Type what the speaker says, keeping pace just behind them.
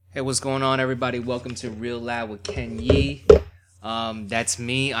Hey, what's going on, everybody? Welcome to Real Loud with Ken Yee. That's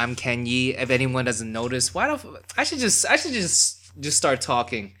me. I'm Ken Yee. If anyone doesn't notice, why don't I should just start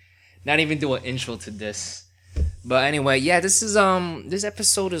talking, not even do an intro to this. But anyway, yeah, this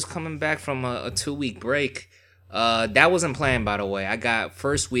episode is coming back from a 2 week break. That wasn't planned, by the way.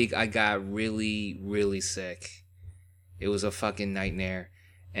 First week I got really sick. It was a fucking nightmare.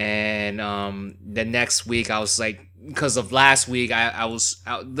 And the next week I was like, because of last week, I was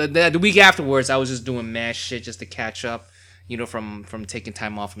out, the week afterwards I was just doing mad shit just to catch up, from taking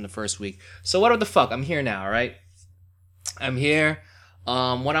time off from the first week. So what the fuck? I'm here now, right? I'm here.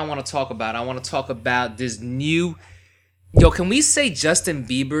 What I want to talk about this new. Yo, can we say Justin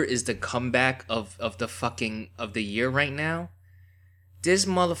Bieber is the comeback of the year right now? This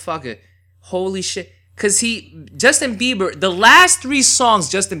motherfucker, holy shit. Justin Bieber, the last three songs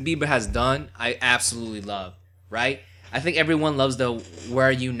Justin Bieber has done, I absolutely love, right? I think everyone loves the Where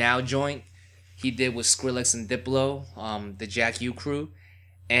Are You Now joint he did with Skrillex and Diplo, the Jack U crew.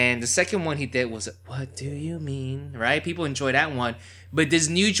 And the second one he did was What Do You Mean, right? People enjoy that one. But this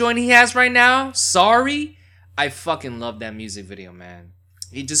new joint he has right now, Sorry, I fucking love that music video, man.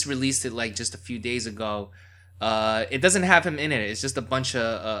 He just released it like just a few days ago. It doesn't have him in it. It's just a bunch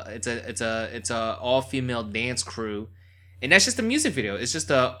of it's a all female dance crew, and that's just a music video. It's just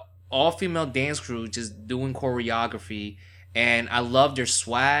a all female dance crew just doing choreography, and I love their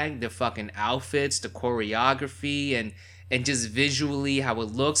swag, their fucking outfits, the choreography, and just visually how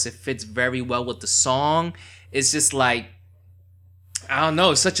it looks. It fits very well with the song. It's just like, I don't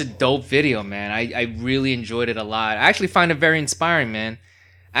know. It's such a dope video, man. I really enjoyed it a lot. I actually find it very inspiring, man.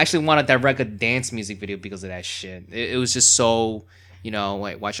 I actually want to direct a dance music video because of that shit. It was just so,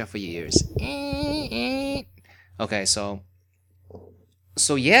 wait, watch out for your ears. Okay, so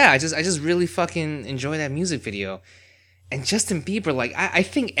yeah, I just really fucking enjoy that music video. And Justin Bieber, like, I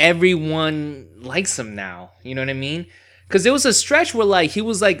think everyone likes him now. You know what I mean? Because there was a stretch where like he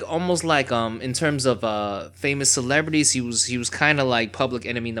was like almost like in terms of famous celebrities, he was kind of like public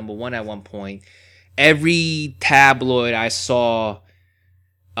enemy number one at one point. Every tabloid I saw,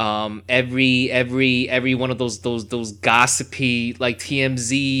 every one of those gossipy like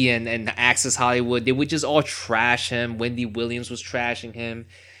TMZ and Access Hollywood, they would just all trash him. Wendy Williams was trashing him.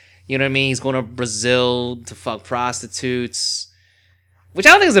 You know what I mean? He's going to Brazil to fuck prostitutes, which I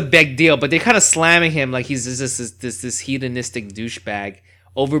don't think is a big deal, but they're kind of slamming him like he's just this hedonistic douchebag,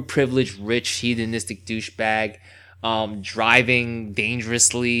 overprivileged, rich hedonistic douchebag, driving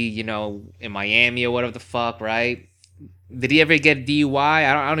dangerously, in Miami or whatever the fuck, right? Did he ever get DUI?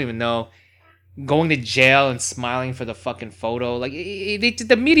 I don't even know. Going to jail and smiling for the fucking photo. Like,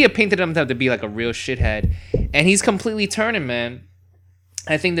 the media painted him to be like a real shithead. And he's completely turning, man.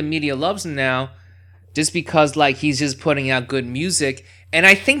 I think the media loves him now just because, like, he's just putting out good music. And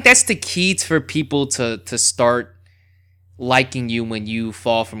I think that's the key for people to start liking you when you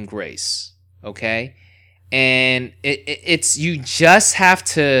fall from grace. Okay? And it's you just have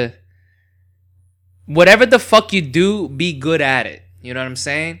to, whatever the fuck you do, be good at it. You know what I'm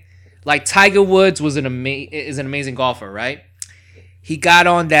saying? Like Tiger Woods is an amazing golfer, right? He got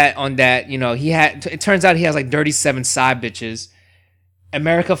on that, it turns out he has like 37 side bitches.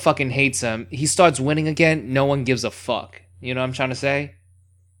 America fucking hates him. He starts winning again, no one gives a fuck. You know what I'm trying to say?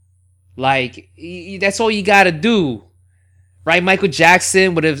 Like, that's all you gotta do. Right? Michael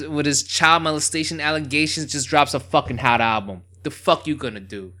Jackson with his child molestation allegations just drops a fucking hot album. The fuck you gonna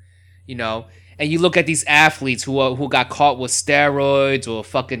do? And you look at these athletes who got caught with steroids or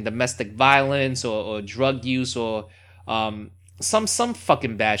fucking domestic violence or drug use or some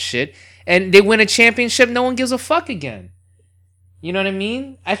fucking bad shit, and they win a championship, no one gives a fuck again. You know what I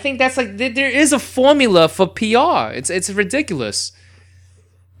mean? I think that's like there is a formula for PR. It's ridiculous.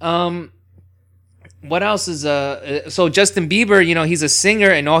 What else is so Justin Bieber, he's a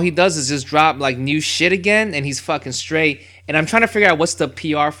singer and all he does is just drop like new shit again and he's fucking straight. And I'm trying to figure out what's the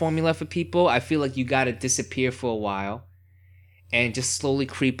PR formula for people. I feel like you gotta disappear for a while and just slowly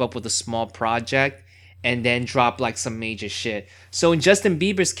creep up with a small project and then drop like some major shit. So in Justin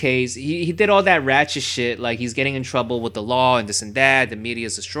Bieber's case, he did all that ratchet shit, like he's getting in trouble with the law and this and that. The media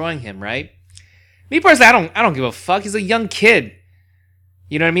is destroying him, right? Me personally, I don't give a fuck. He's a young kid.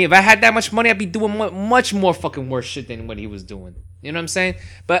 You know what I mean? If I had that much money, I'd be doing much more fucking worse shit than what he was doing. You know what I'm saying?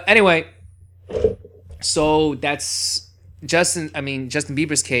 But anyway, so that's Justin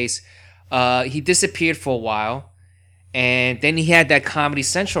Bieber's case. He disappeared for a while. And then he had that Comedy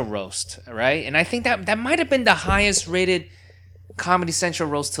Central roast, right? And I think that might have been the highest rated Comedy Central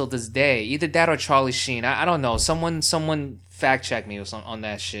roast till this day. Either that or Charlie Sheen. I don't know. Someone fact check me on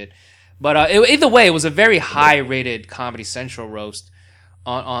that shit. But either way, it was a very high rated Comedy Central roast.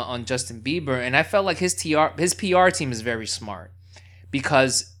 on Justin Bieber, and I felt like his PR team is very smart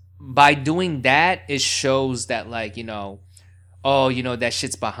because by doing that, it shows that like oh that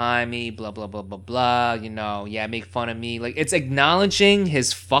shit's behind me, blah blah blah blah blah. Yeah, make fun of me. Like it's acknowledging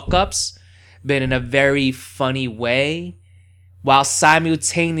his fuck ups, but in a very funny way, while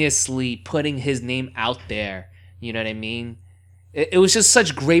simultaneously putting his name out there. You know what I mean? It was just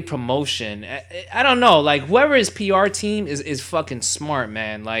such great promotion. I don't know, like whoever his PR team is fucking smart,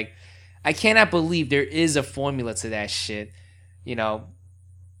 man. Like I cannot believe there is a formula to that shit. You know.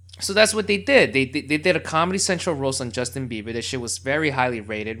 So that's what they did. They did a Comedy Central roast on Justin Bieber. This shit was very highly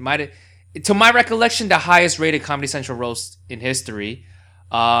rated. To my recollection, the highest rated Comedy Central roast in history.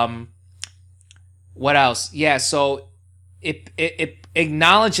 What else? Yeah, so it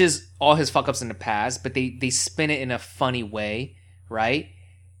acknowledges all his fuck ups in the past, but they spin it in a funny way, right?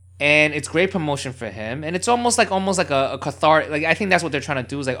 And it's great promotion for him, and it's almost like a cathartic. Like I think that's what they're trying to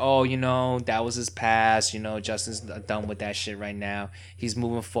do is like, oh, that was his past. Justin's done with that shit right now. He's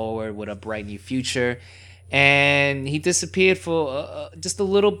moving forward with a bright new future, and he disappeared for just a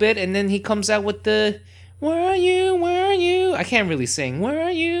little bit, and then he comes out with the "Where are you? Where are you?" I can't really sing. Where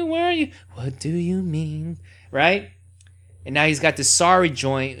are you? Where are you? What do you mean? Right? And now he's got this sorry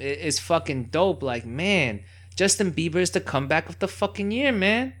joint. It's fucking dope. Like man, Justin Bieber is the comeback of the fucking year,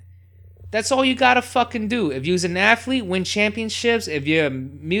 man. That's all you gotta fucking do. If you're an athlete, win championships. If you're a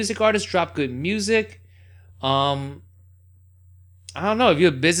music artist, drop good music. I don't know. If you're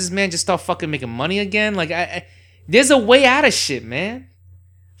a businessman, just start fucking making money again. Like, there's a way out of shit, man.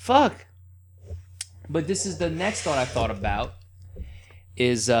 Fuck. But this is the next thought I thought about.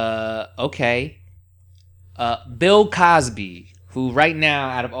 Is okay. Bill Cosby, who right now,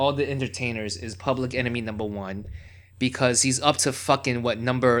 out of all the entertainers, is public enemy number one. Because he's up to fucking what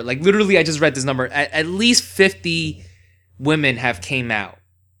number? Like literally, I just read this number. At least 50 women have came out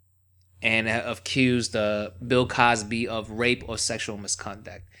and have accused Bill Cosby of rape or sexual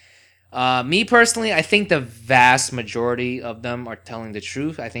misconduct. Me personally, I think the vast majority of them are telling the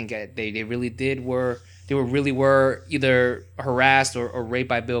truth. I think they really were either harassed or raped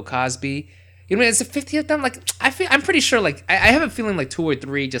by Bill Cosby. It's a 50 of them. Like I'm pretty sure. Like I have a feeling like 2 or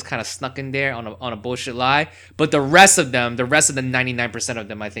 3 just kind of snuck in there on a bullshit lie. But the rest of the 99% of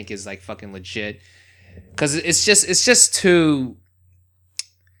them, I think is like fucking legit. Cause it's just too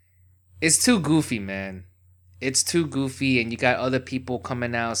goofy, man. It's too goofy, and you got other people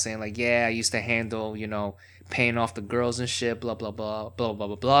coming out saying like, yeah, I used to handle paying off the girls and shit, blah blah blah blah blah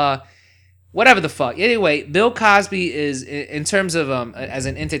blah blah. Whatever the fuck. Anyway, Bill Cosby is, in terms of as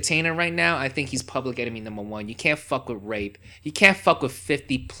an entertainer right now, I think he's public enemy number one. You can't fuck with rape. You can't fuck with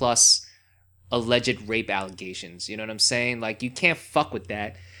 50 plus alleged rape allegations. You know what I'm saying? Like, you can't fuck with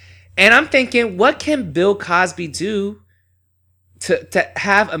that. And I'm thinking, what can Bill Cosby do to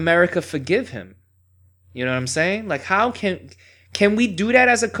have America forgive him? You know what I'm saying? Like, how can we do that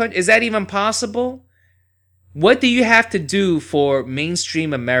as a country? Is that even possible? What do you have to do for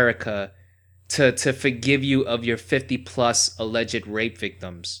mainstream America to forgive you of your 50 plus alleged rape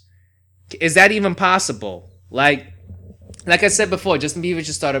victims? Is that even possible? Like I said before, Justin Bieber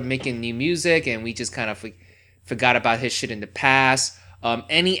just started making new music, and we just kind of forgot about his shit in the past.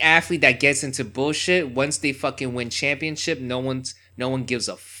 Any athlete that gets into bullshit, once they fucking win championship, no one gives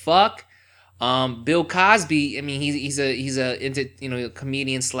a fuck. Bill Cosby, I mean, he's a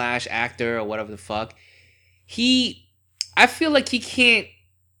comedian / actor or whatever the fuck. I feel like he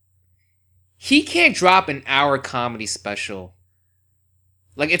can't drop an hour comedy special.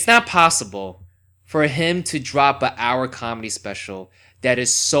 Like, it's not possible for him to drop an hour comedy special that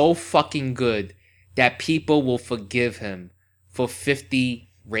is so fucking good that people will forgive him for 50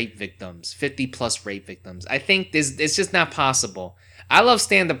 rape victims, 50 plus rape victims. I think it's just not possible. I love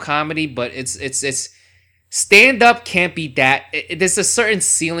stand-up comedy, but it's stand-up can't be that. There's a certain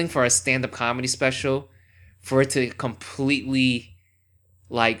ceiling for a stand-up comedy special for it to completely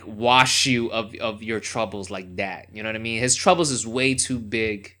like wash you of your troubles like that. You know what I mean? His troubles is way too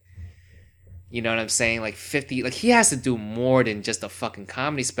big. You know what I'm saying? Like 50, like he has to do more than just a fucking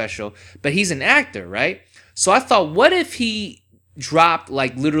comedy special, but he's an actor, right? So I thought, what if he dropped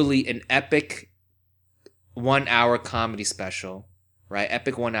like literally an epic 1 hour comedy special, right?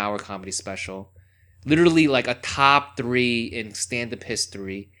 Epic 1 hour comedy special. Literally like a top 3 in stand-up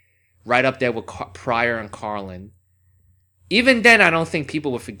history, right up there with Pryor and Carlin. Even then, I don't think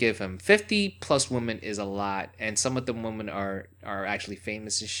people would forgive him. 50 plus women is a lot, and some of the women are actually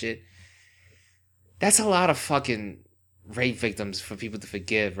famous and shit. That's a lot of fucking rape victims for people to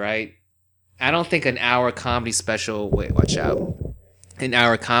forgive, right? I don't think an hour comedy special... Wait, watch out. An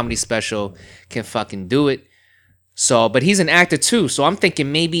hour comedy special can fucking do it. So, but he's an actor too. So I'm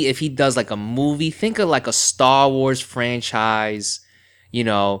thinking maybe if he does like a movie, think of like a Star Wars franchise, you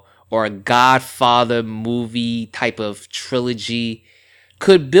know, or a Godfather movie type of trilogy.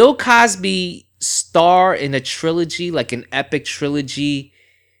 Could Bill Cosby star in a trilogy, like an epic trilogy?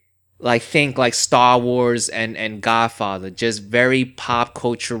 Like think like Star Wars and Godfather, just very pop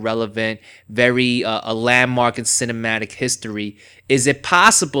culture relevant, very a landmark in cinematic history. Is it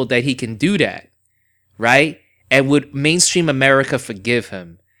possible that he can do that? Right? And would mainstream America forgive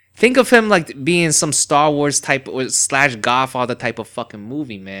him? Think of him like being some Star Wars type or slash Godfather type of fucking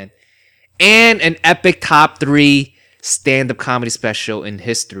movie, man. And an epic top 3 stand-up comedy special in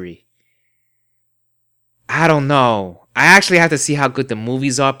history. I don't know. I actually have to see how good the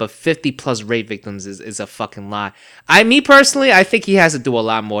movies are, but 50 plus rape victims is a fucking lot. Me personally, I think he has to do a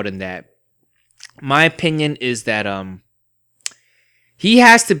lot more than that. My opinion is that he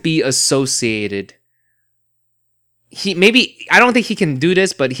has to be associated. I don't think he can do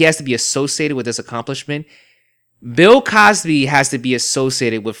this, but he has to be associated with this accomplishment. Bill Cosby has to be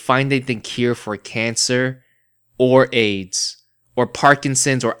associated with finding the cure for cancer or AIDS or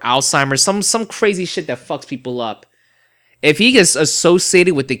Parkinson's or Alzheimer's, some crazy shit that fucks people up. If he gets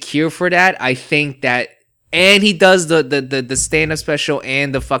associated with the cure for that, I think that, and he does the stand-up special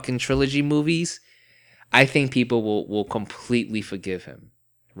and the fucking trilogy movies, I think people will completely forgive him,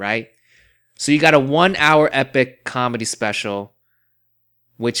 right? So you got a 1 hour epic comedy special,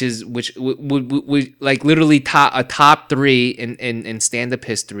 which would like literally top 3 in stand-up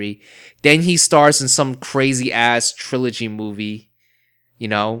history. Then he stars in some crazy ass trilogy movie, you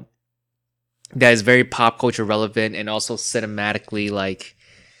know, that is very pop culture relevant and also cinematically like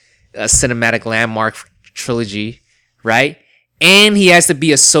a cinematic landmark trilogy, right? And he has to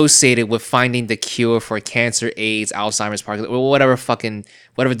be associated with finding the cure for cancer, AIDS, Alzheimer's, Parkinson's, or whatever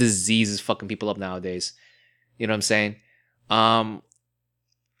diseases fucking people up nowadays. You know what I'm saying?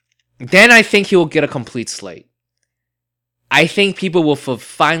 Then I think he will get a complete slate. I think people will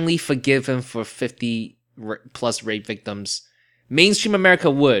finally forgive him for 50 plus rape victims. Mainstream America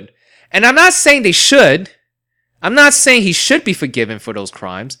would. And I'm not saying they should. I'm not saying he should be forgiven for those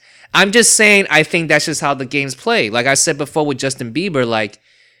crimes. I'm just saying I think that's just how the game's played. Like I said before with Justin Bieber, like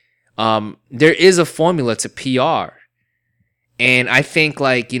there is a formula to PR. And I think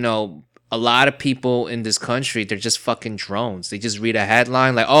like, you know, a lot of people in this country, they're just fucking drones. They just read a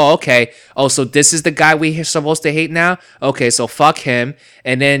headline like, oh, okay. Oh, so this is the guy we're supposed to hate now? Okay, so fuck him.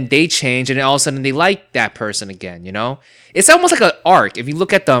 And then they change and then all of a sudden they like that person again, you know? It's almost like an arc. If you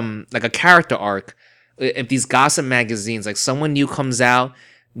look at them, like a character arc, if these gossip magazines, like someone new comes out,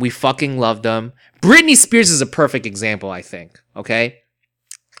 we fucking love them. Britney Spears is a perfect example, I think, okay?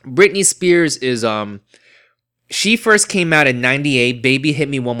 Britney Spears is, she first came out in 98, Baby Hit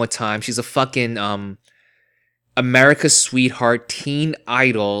Me One More Time. She's a fucking America's sweetheart, teen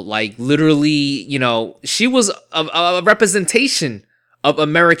idol. Like literally, you know, she was a representation of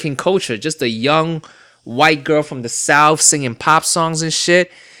American culture. Just a young white girl from the South singing pop songs and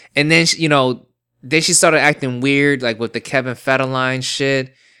shit. And then, you know, then she started acting weird, like with the Kevin Federline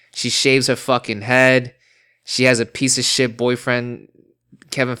shit. She shaves her fucking head. She has a piece of shit boyfriend,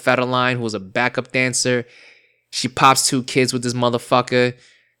 Kevin Federline, who was a backup dancer. She pops 2 kids with this motherfucker.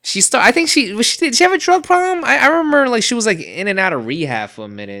 Did she have a drug problem? I remember like she was like in and out of rehab for a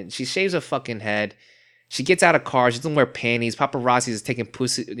minute. She shaves her fucking head. She gets out of cars. She doesn't wear panties. Paparazzi is taking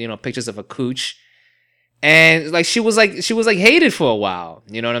pussy, you know, pictures of a cooch. And like she was hated for a while.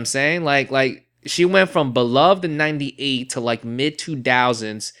 You know what I'm saying? Like she went from beloved in 98 to like mid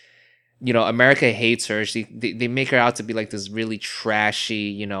 2000s. You know, America hates her. They make her out to be like this really trashy,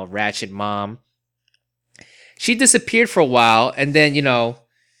 you know, ratchet mom. She disappeared for a while, and then, you know,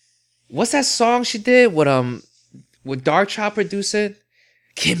 what's that song she did? Would Dark Child produce it?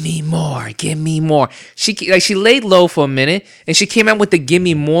 Give me more, give me more. She laid low for a minute, and she came out with the Give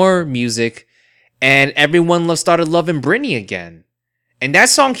Me More music, and everyone started loving Britney again. And that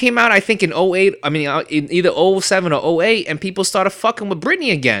song came out, I think, in 08. I mean, in either 07 or 08, and people started fucking with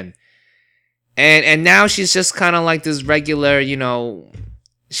Britney again. And now she's just kind of like this regular, you know,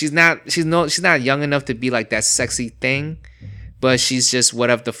 she's not young enough to be like that sexy thing, but she's just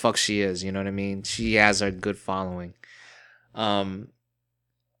whatever the fuck she is, you know what I mean? She has a good following. So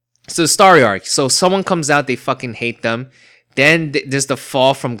the story arc. So someone comes out, they fucking hate them. Then there's the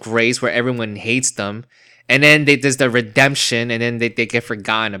fall from grace where everyone hates them. And then there's the redemption, and then they get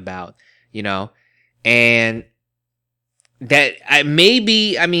forgotten about, you know? And that I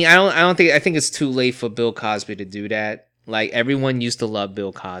think it's too late for Bill Cosby to do that. Like everyone used to love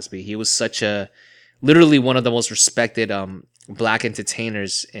Bill Cosby. He was literally one of the most respected black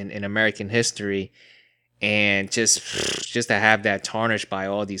entertainers in American history. and just to have that tarnished by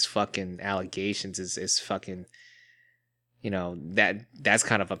all these fucking allegations is fucking, that's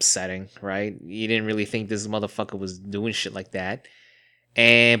kind of upsetting, right? You didn't really think this motherfucker was doing shit like that.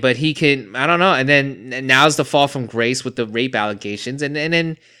 But he can, I don't know. And then now's the fall from grace with the rape allegations. And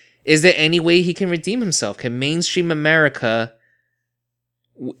then is there any way he can redeem himself? Can mainstream America,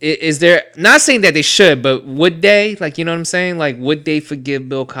 is there, not saying that they should, but would they? Like, you know what I'm saying? Like, would they forgive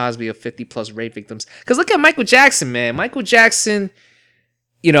Bill Cosby of 50 plus rape victims? Because look at Michael Jackson, man. Michael Jackson,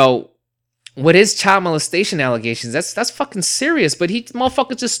 with his child molestation allegations, that's fucking serious. But he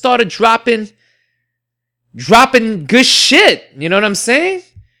motherfucker just started dropping good shit. You know what I'm saying?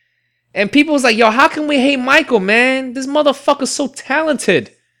 And people was like, yo, how can we hate Michael, man? This motherfucker's so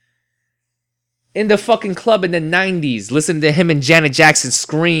talented. In the fucking club in the 90s, listening to him and Janet Jackson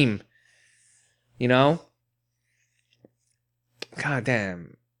scream. God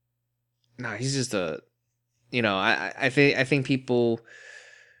damn. Nah, he's just I think people,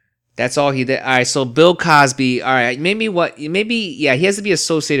 that's all he did. All right, so Bill Cosby. All right, maybe he has to be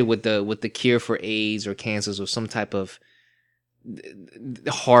associated with the cure for AIDS or cancers or some type of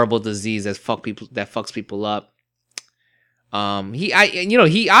horrible disease that fucks people up. He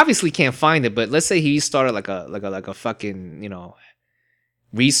obviously can't find it, but let's say he started like a fucking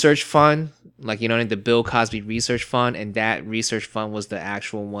research fund, like the Bill Cosby Research Fund, and that research fund was the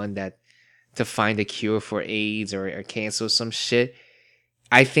actual one that to find a cure for AIDS or cancer or some shit.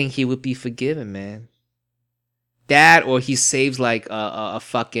 I think he would be forgiven, man. That, or he saves like a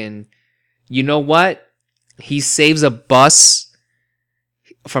fucking, he saves a bus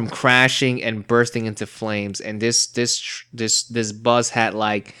from crashing and bursting into flames, and this bus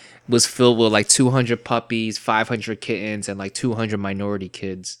was filled with like 200 puppies, 500 kittens, and like 200 minority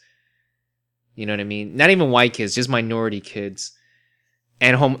kids. You know what I mean? Not even white kids, just minority kids.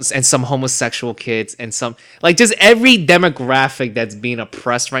 And some homosexual kids, and some, like, just every demographic that's being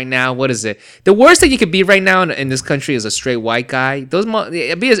oppressed right now. What is it? The worst thing you could be right now in this country is a straight white guy.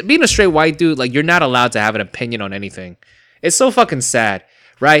 Being a straight white dude, like, you're not allowed to have an opinion on anything. It's so fucking sad,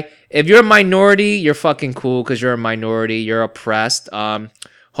 right? If you're a minority, you're fucking cool because you're a minority. You're oppressed.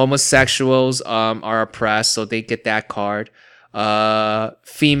 Homosexuals are oppressed, so they get that card.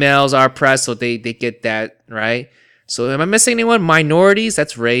 Females are oppressed, so they get that, right? So am I missing anyone? Minorities,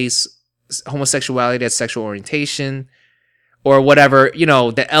 that's race. Homosexuality, that's sexual orientation. Or whatever,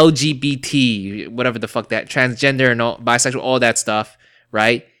 the LGBT, whatever the fuck that, transgender and all, bisexual, all that stuff,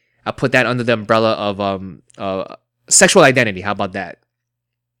 right? I put that under the umbrella of sexual identity. How about that?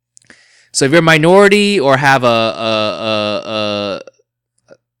 So if you're a minority or have a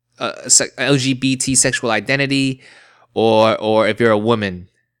LGBT sexual identity, or if you're a woman,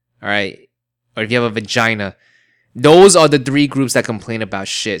 all right, or if you have a vagina, those are the three groups that complain about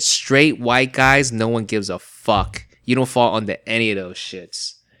shit. Straight white guys, no one gives a fuck. You don't fall under any of those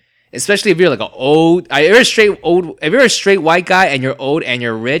shits. Especially if you're like if you're a straight white guy and you're old and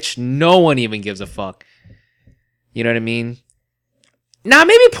you're rich, no one even gives a fuck. You know what I mean? Now,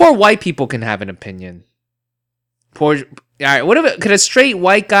 maybe poor white people can have an opinion. All right, whatever. Could a straight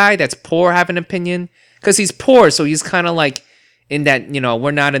white guy that's poor have an opinion? Because he's poor, so he's kind of like in that,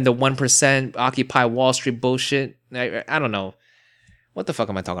 we're not in the 1% Occupy Wall Street bullshit. I don't know. What the fuck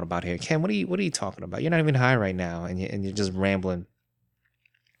am I talking about here? Ken, what are you talking about? You're not even high right now, and you're just rambling.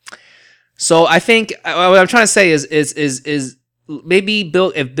 So I think what I'm trying to say is maybe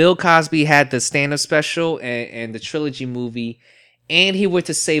if Bill Cosby had the stand-up special and the trilogy movie, and he were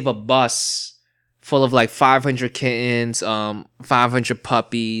to save a bus full of like 500 kittens, 500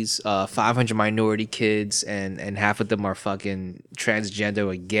 puppies, 500 minority kids, and half of them are fucking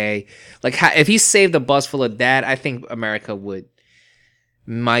transgender or gay. Like, if he saved a bus full of that, I think America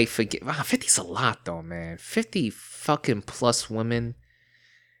might forgive. 50's a lot though, man. 50 fucking plus women.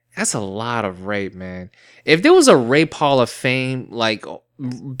 That's a lot of rape, man. If there was a rape hall of fame, like,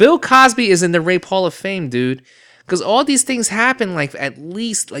 Bill Cosby is in the rape hall of fame, dude. Because all these things happened, like, at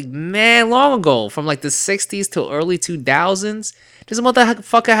least, like, man, long ago. From, like, the 60s till early 2000s. This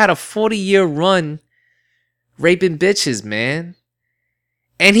motherfucker had a 40-year run raping bitches, man.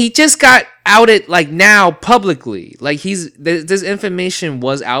 And he just got outed, like, now, publicly. Like, this information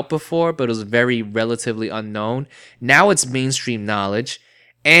was out before, but it was very relatively unknown. Now it's mainstream knowledge.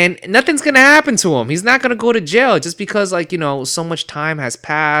 And nothing's going to happen to him. He's not going to go to jail just because, like, so much time has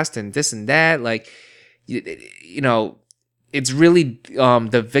passed and this and that. Like, it's really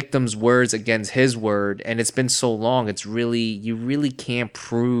the victim's words against his word, and it's been so long. You really can't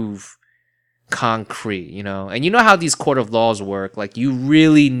prove concrete, and you know how these court of laws work. Like, you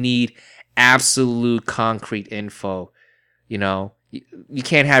really need absolute concrete info. You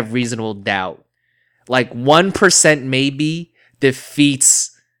can't have reasonable doubt. Like 1% maybe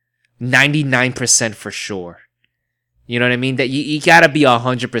defeats 99% for sure. You know what I mean? That you gotta be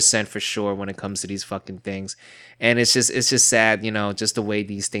 100% for sure when it comes to these fucking things. And it's just sad, just the way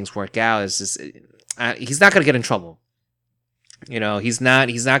these things work out. It's just, he's not gonna get in trouble. He's not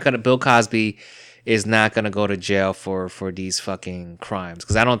gonna, Bill Cosby is not gonna go to jail for these fucking crimes.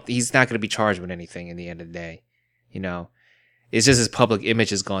 Cause he's not gonna be charged with anything in the end of the day. It's just his public image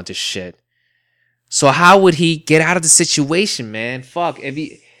has gone to shit. So how would he get out of the situation, man? Fuck. I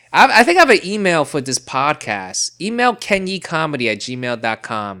think I have an email for this podcast. Email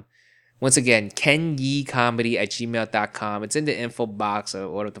kenyecomedy@gmail.com. Once again, kenyecomedy@gmail.com. It's in the info box or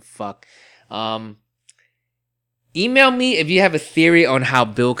whatever the fuck. Email me if you have a theory on how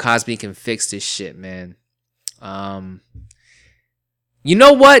Bill Cosby can fix this shit, man. You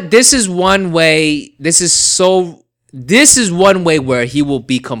know what? This is one way. This is one way where he will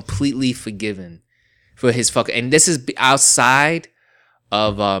be completely forgiven for his fucking. And this is outside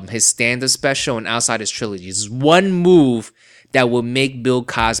of his stand-up special and outside his trilogy. This is one move that will make Bill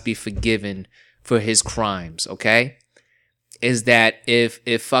Cosby forgiven for his crimes, okay? Is that if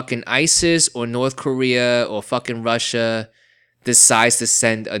fucking ISIS or North Korea or fucking Russia decides to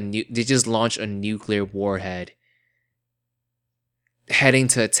they just launch a nuclear warhead heading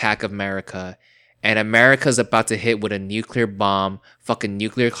to attack America, and America's about to hit with a nuclear bomb, fucking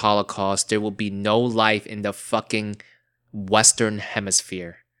nuclear holocaust, there will be no life in the fucking Western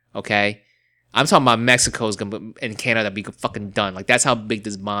Hemisphere, okay? I'm talking about Mexico's and Canada be fucking done. Like, that's how big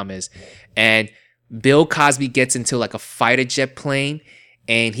this bomb is. And Bill Cosby gets into like a fighter jet plane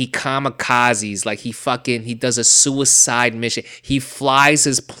and he kamikazes, like he does a suicide mission. He flies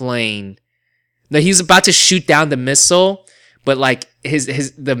his plane. Now he's about to shoot down the missile, but like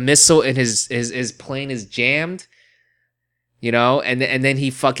the missile in his plane is jammed. And then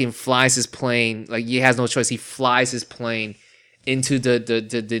he fucking flies his plane, like he has no choice. He flies his plane into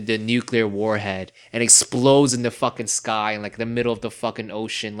the nuclear warhead and explodes in the fucking sky in like the middle of the fucking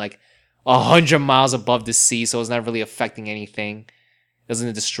ocean, like 100 miles above the sea, so it's not really affecting anything.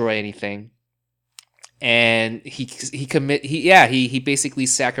 Doesn't destroy anything. And he basically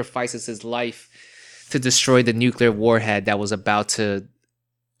sacrifices his life to destroy the nuclear warhead that was about to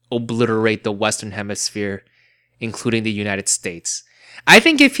obliterate the Western Hemisphere, including the United States. I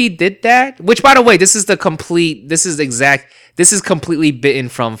think if he did that, which by the way, this is completely bitten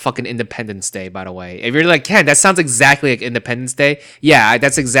from fucking Independence Day, by the way. If you're like, Ken, that sounds exactly like Independence Day. Yeah,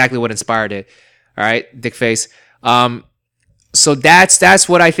 that's exactly what inspired it. All right, dickface. So that's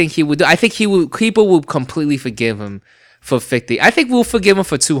what I think he would do. I think people will completely forgive him for 50. I think we'll forgive him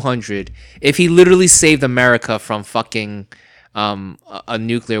for 200 if he literally saved America from fucking a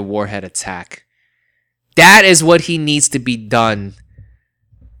nuclear warhead attack. That is what he needs to be done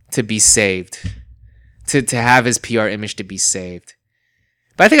to be saved. To have his PR image to be saved.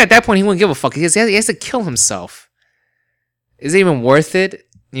 But I think at that point he wouldn't give a fuck. He has to kill himself. Is it even worth it?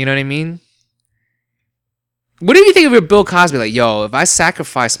 You know what I mean? What do you think of your Bill Cosby? Like, yo, if I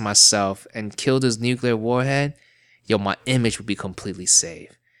sacrifice myself and kill this nuclear warhead, yo, my image would be completely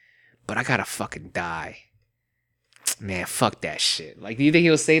saved. But I gotta fucking die. Man, fuck that shit. Like, do you think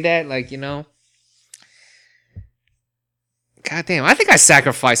he'll say that? Like, God damn, I think I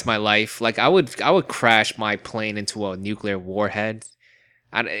sacrificed my life. Like, I would crash my plane into a nuclear warhead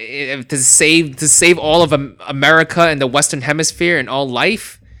to save all of America and the Western Hemisphere and all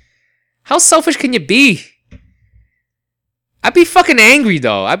life. How selfish can you be? I'd be fucking angry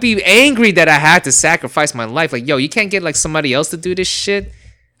though. I'd be angry that I had to sacrifice my life. Like, yo, you can't get like somebody else to do this shit.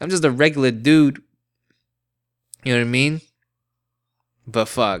 I'm just a regular dude. You know what I mean? But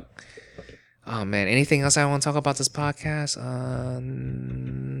fuck. Oh man, anything else I want to talk about this podcast?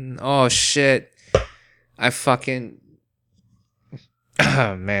 Oh shit. I fucking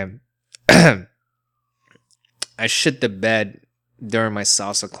man. I shit the bed during my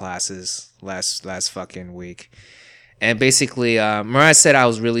salsa classes last fucking week. And basically, Mariah said I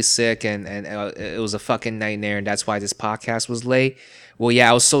was really sick and it was a fucking nightmare, and that's why this podcast was late. Well,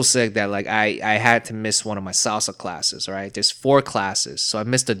 yeah, I was so sick that like I had to miss one of my salsa classes, right? There's 4 classes, so I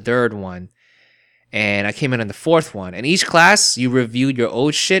missed the 3rd one. And I came in on the 4th one. And each class, you reviewed your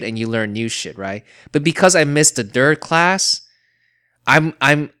old shit and you learn new shit, right? But because I missed the 3rd class,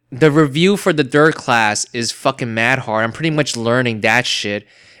 the review for the 3rd class is fucking mad hard. I'm pretty much learning that shit.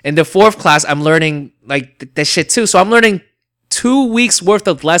 In the 4th class, I'm learning like that shit too. So I'm learning 2 weeks worth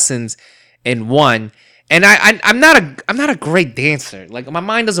of lessons in one. And I'm not a great dancer. Like, my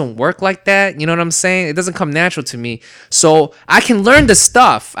mind doesn't work like that. You know what I'm saying? It doesn't come natural to me. So I can learn the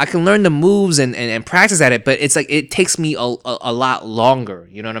stuff. I can learn the moves and practice at it. But it's like it takes me a lot longer.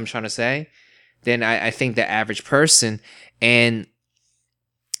 You know what I'm trying to say? than I think the average person. And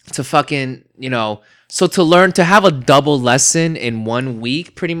to fucking, so to learn to have a double lesson in 1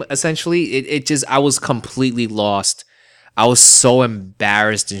 week, pretty much, essentially, it just, I was completely lost. I was so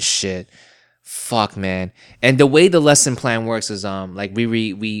embarrassed and shit. Fuck, man. And the way the lesson plan works is like we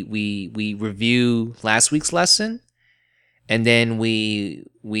review last week's lesson, and then we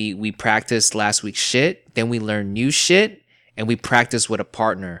practice last week's shit, then we learn new shit, and we practice with a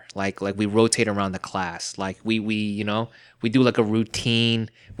partner. Like we rotate around the class. Like we do like a routine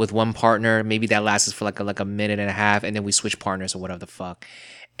with one partner. Maybe that lasts for like a minute and a half, and then we switch partners or whatever the fuck.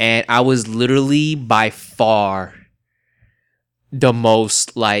 And I was literally by far the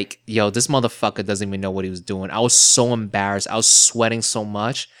most like, yo, this motherfucker doesn't even know what he was doing. I was so embarrassed. I was sweating so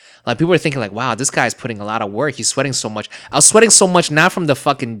much. Like, people were thinking like, wow, this guy's putting a lot of work. He's sweating so much. I was sweating so much, not from the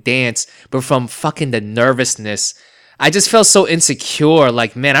fucking dance, but from fucking the nervousness. I just felt so insecure.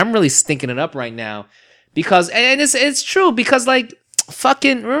 Like, man, I'm really stinking it up right now. Because, and it's true, because like,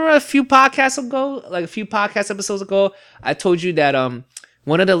 fucking, remember a few podcasts episodes ago, I told you that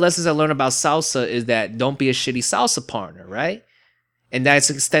one of the lessons I learned about salsa is that don't be a shitty salsa partner, right? And that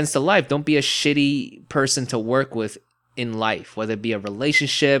extends to life. Don't be a shitty person to work with in life, whether it be a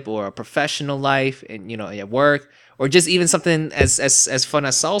relationship or a professional life, and at work, or just even something as fun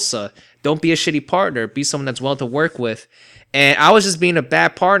as salsa. Don't be a shitty partner. Be someone that's well to work with. And I was just being a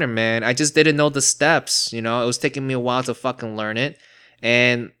bad partner, man. I just didn't know the steps. It was taking me a while to fucking learn it.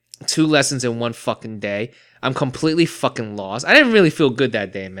 And 2 lessons in 1 fucking day. I'm completely fucking lost. I didn't really feel good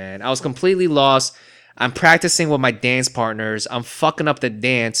that day, man. I was completely lost. I'm practicing with my dance partners. I'm fucking up the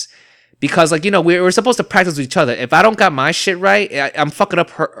dance because, like, we're supposed to practice with each other. If I don't got my shit right, I'm fucking up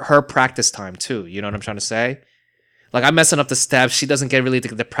her practice time too. You know what I'm trying to say? Like, I'm messing up the steps. She doesn't get really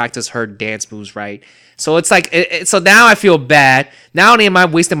to practice her dance moves right. So it's like, so now I feel bad. Not only am I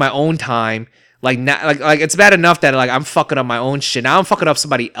wasting my own time, like it's bad enough that like I'm fucking up my own shit. Now I'm fucking up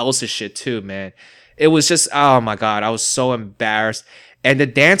somebody else's shit too, man. It was just, oh my God, I was so embarrassed. And the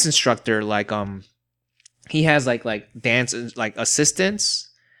dance instructor, like, he has like dance like assistants,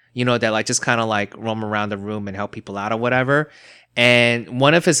 that like just kind of like roam around the room and help people out or whatever. And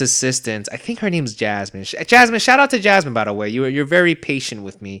one of his assistants, I think her name's Jasmine. Jasmine, shout out to Jasmine, by the way. You're very patient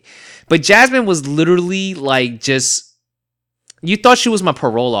with me. But Jasmine was literally like just, you thought she was my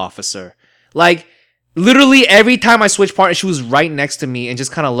parole officer. Like, literally every time I switched partners, she was right next to me and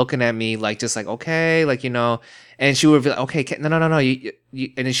just kind of looking at me like, just like, okay, like, and she would be like, okay, no. You,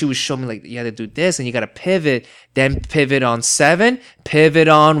 and then she would show me like, you got to do this and you got to pivot, then pivot on 7, pivot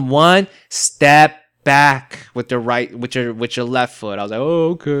on 1, step back with the right, with your left foot. I was like, oh,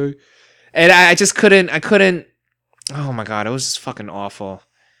 okay. And I just couldn't, oh my God, it was just fucking awful.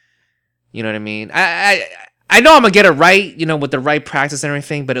 You know what I mean? I know I'm gonna get it right, with the right practice and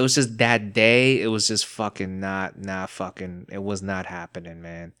everything, but it was just that day, it was just fucking not fucking, it was not happening,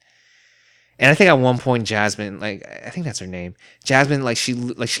 man. And I think at one point, Jasmine, like, I think that's her name, Jasmine, like, she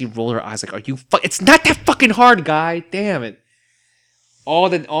rolled her eyes, like, are you it's not that fucking hard, guy, damn it.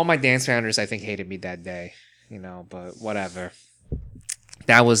 All my dance founders, I think, hated me that day, but whatever.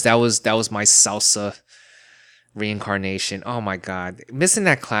 That was my salsa reincarnation. Oh my God, missing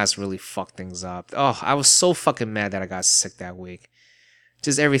that class really fucked things up. Oh, I was so fucking mad that I got sick that week.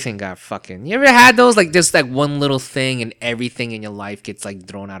 Just everything got fucking, you ever had those, like, just like one little thing and everything in your life gets like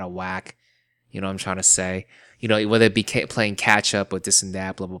thrown out of whack? You know what I'm trying to say? Whether it be playing catch up or this and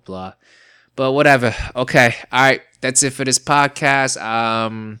that, blah blah blah. But whatever. Okay, all right, that's it for this podcast.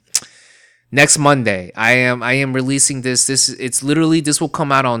 Next Monday, I am releasing this. It's literally, this will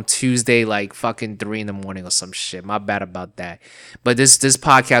come out on Tuesday, like fucking 3 a.m. or some shit. My bad about that. But this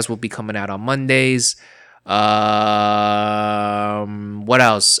podcast will be coming out on Mondays. What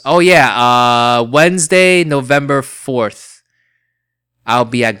else? Oh yeah, Wednesday, November 4th. I'll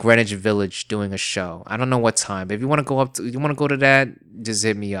be at Greenwich Village doing a show. I don't know what time, but if you want to go to that, just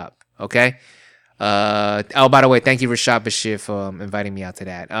hit me up. Okay. Oh, by the way, thank you, Rashad Bashir, for inviting me out to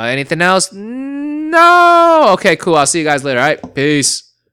that. Anything else? No. Okay, cool. I'll see you guys later. All right. Peace.